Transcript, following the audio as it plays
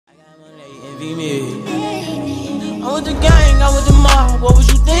be me. I'm with the gang, I'm with the mob, what was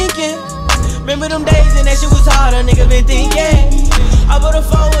you thinking? Remember them days and that shit was hard, a nigga been thinking. I put a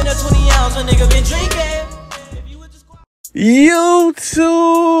 4 in a 20 ounce, a nigga been drinking. YouTube,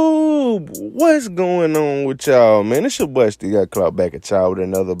 what's going on with y'all, man? It's your boy Steve Got Clout back at y'all with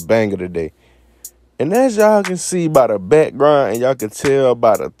another banger today. And as y'all can see by the background and y'all can tell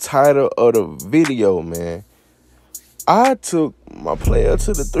by the title of the video, man, I took my player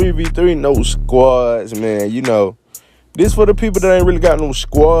to the 3v3, no squads, man. You know, this for the people that ain't really got no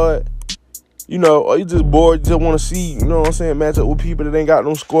squad, you know, or you just bored, you just want to see, you know what I'm saying, match up with people that ain't got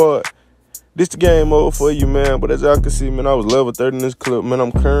no squad. This the game mode for you, man. But as y'all can see, man, I was level 30 in this clip. Man,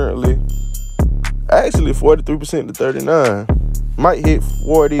 I'm currently actually 43% to 39. Might hit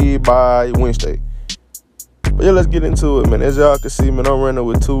 40 by Wednesday. But yeah, let's get into it, man. As y'all can see, man, I'm running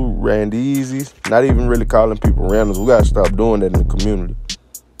with 2 Randeezys. Not even really calling people randoms. We gotta stop doing that in the community.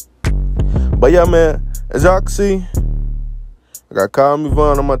 But yeah, man, as y'all can see, I got Kyle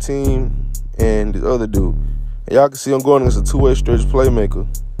Mevon on my team and this other dude. And y'all can see I'm going against a 2-way stretch playmaker.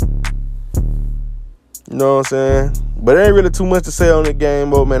 You know what I'm saying? But there ain't really too much to say on the game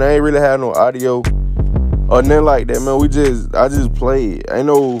mode, man. I ain't really had no audio or nothing like that, man. I just play it. I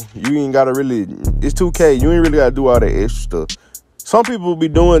know you ain't gotta really, it's 2K. You ain't really gotta do all that extra stuff. Some people be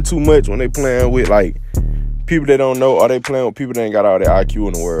doing too much when they playing with like people they don't know, or they playing with people that ain't got all that IQ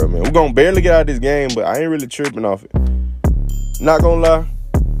in the world, man. We're gonna barely get out of this game, but I ain't really tripping off it. Not gonna lie.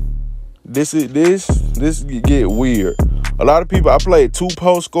 This get weird. A lot of people, I played 2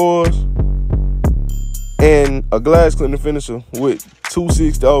 post scores and a glass cleaner finisher with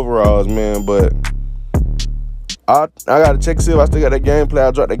 260 overalls, man. But I gotta check to see if I still got that gameplay. I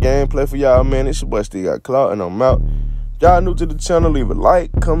dropped that gameplay for y'all, man. It's your boy Steve Got Clout, and I'm out. If y'all new to the channel, leave a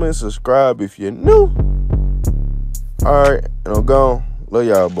like, comment, subscribe if you're new. Alright, and I'm gone. Love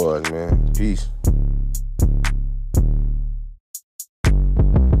y'all boys, man. Peace.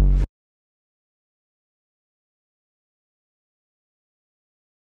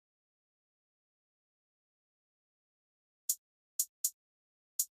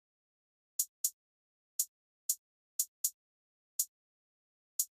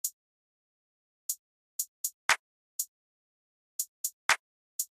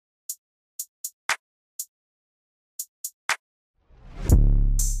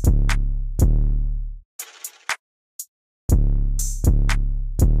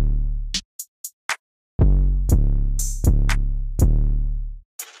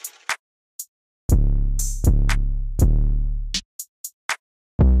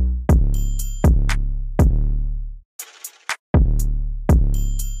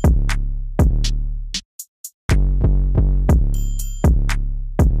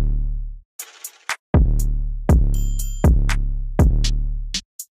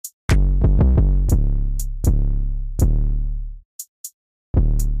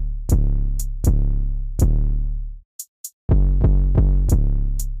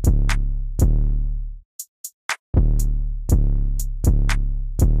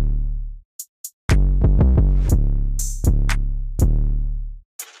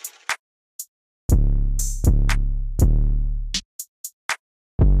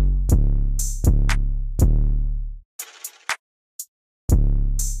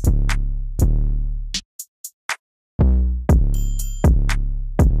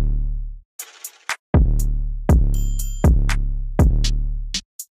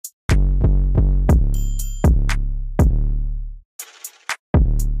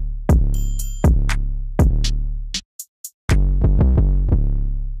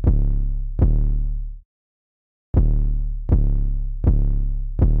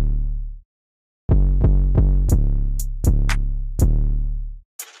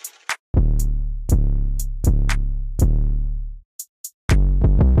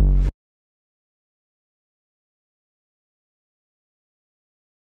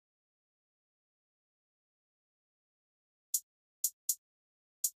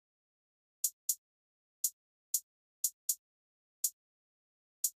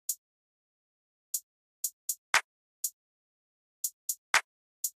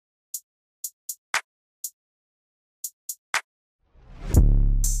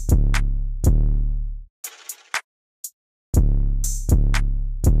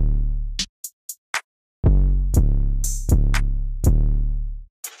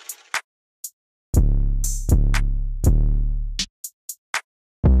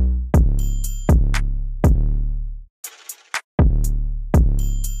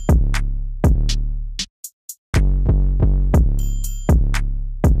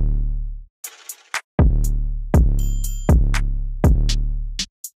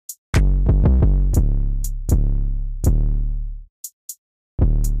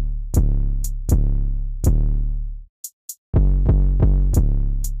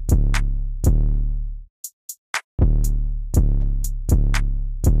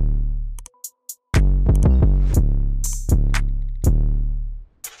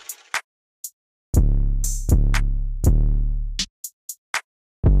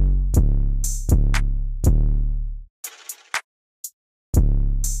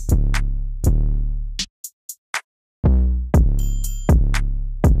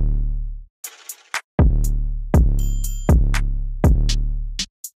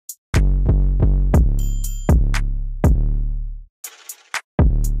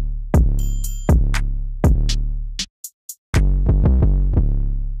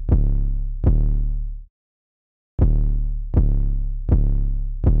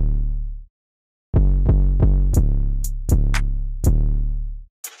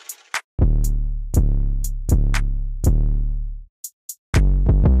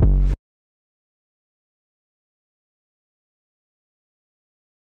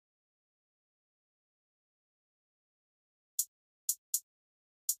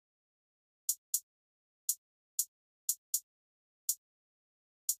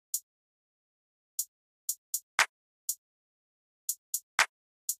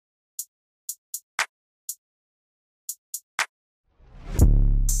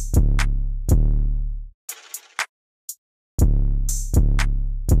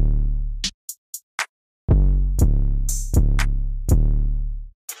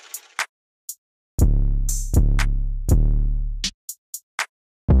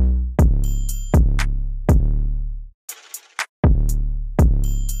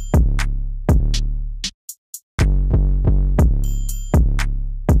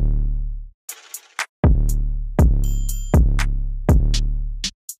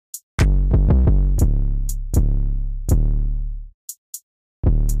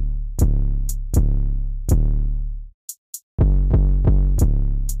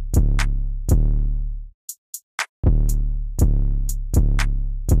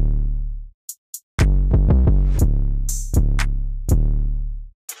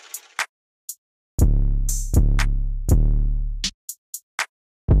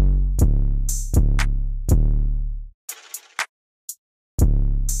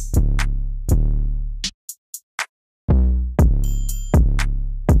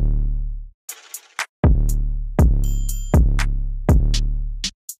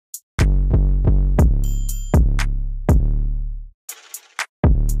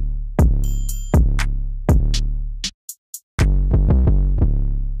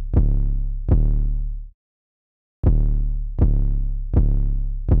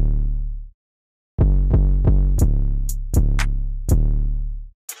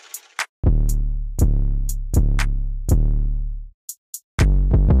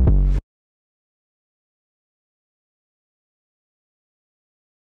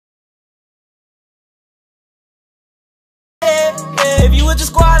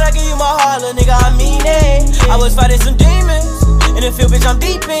 dollar, nigga, I mean it. I was fighting some demons in the field, bitch, I'm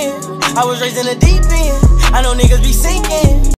deep in. I was raised in the deep end. I know niggas be sinking.